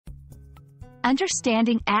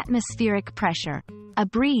Understanding atmospheric pressure. A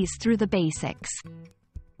breeze through the basics.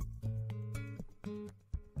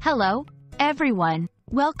 Hello, everyone.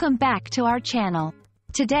 Welcome back to our channel.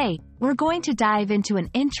 Today, we're going to dive into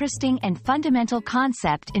an interesting and fundamental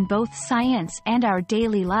concept in both science and our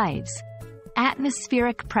daily lives.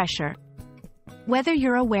 Atmospheric pressure. Whether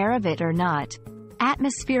you're aware of it or not,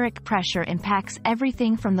 atmospheric pressure impacts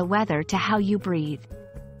everything from the weather to how you breathe.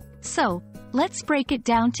 So, let's break it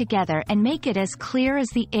down together and make it as clear as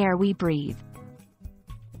the air we breathe.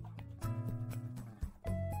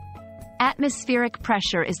 Atmospheric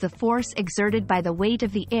pressure is the force exerted by the weight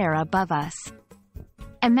of the air above us.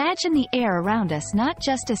 Imagine the air around us not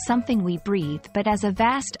just as something we breathe but as a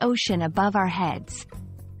vast ocean above our heads.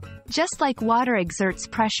 Just like water exerts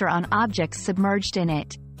pressure on objects submerged in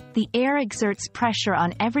it, the air exerts pressure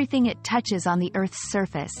on everything it touches on the Earth's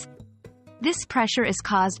surface. This pressure is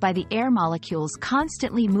caused by the air molecules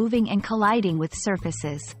constantly moving and colliding with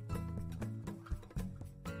surfaces.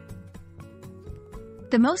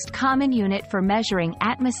 The most common unit for measuring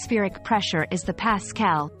atmospheric pressure is the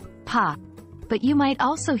Pascal, Pa. But you might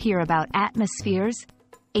also hear about atmospheres,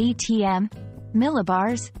 ATM,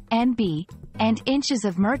 millibars, MB, and inches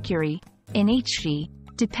of mercury, inHg,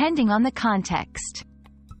 depending on the context.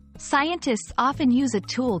 Scientists often use a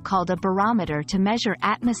tool called a barometer to measure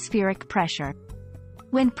atmospheric pressure.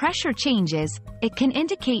 When pressure changes, it can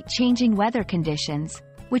indicate changing weather conditions,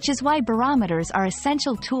 which is why barometers are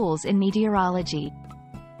essential tools in meteorology.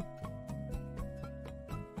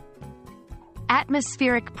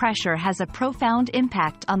 Atmospheric pressure has a profound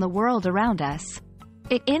impact on the world around us.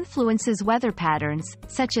 It influences weather patterns,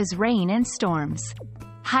 such as rain and storms.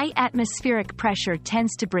 High atmospheric pressure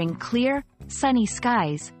tends to bring clear, sunny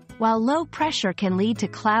skies, while low pressure can lead to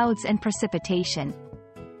clouds and precipitation.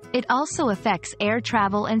 It also affects air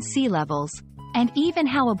travel and sea levels, and even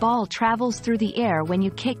how a ball travels through the air when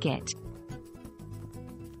you kick it.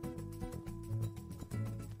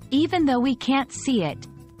 Even though we can't see it,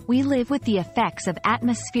 we live with the effects of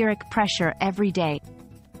atmospheric pressure every day.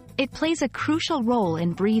 It plays a crucial role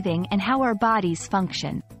in breathing and how our bodies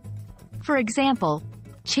function. For example,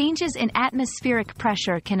 changes in atmospheric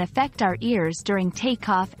pressure can affect our ears during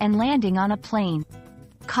takeoff and landing on a plane,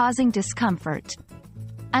 causing discomfort.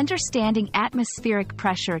 Understanding atmospheric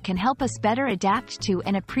pressure can help us better adapt to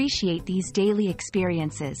and appreciate these daily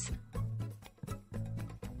experiences.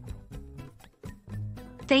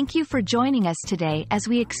 Thank you for joining us today as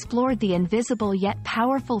we explored the invisible yet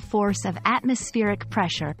powerful force of atmospheric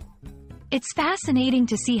pressure. It's fascinating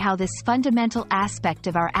to see how this fundamental aspect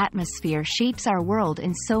of our atmosphere shapes our world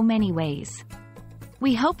in so many ways.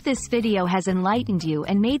 We hope this video has enlightened you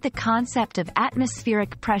and made the concept of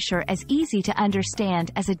atmospheric pressure as easy to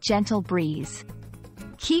understand as a gentle breeze.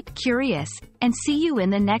 Keep curious, and see you in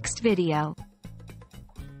the next video.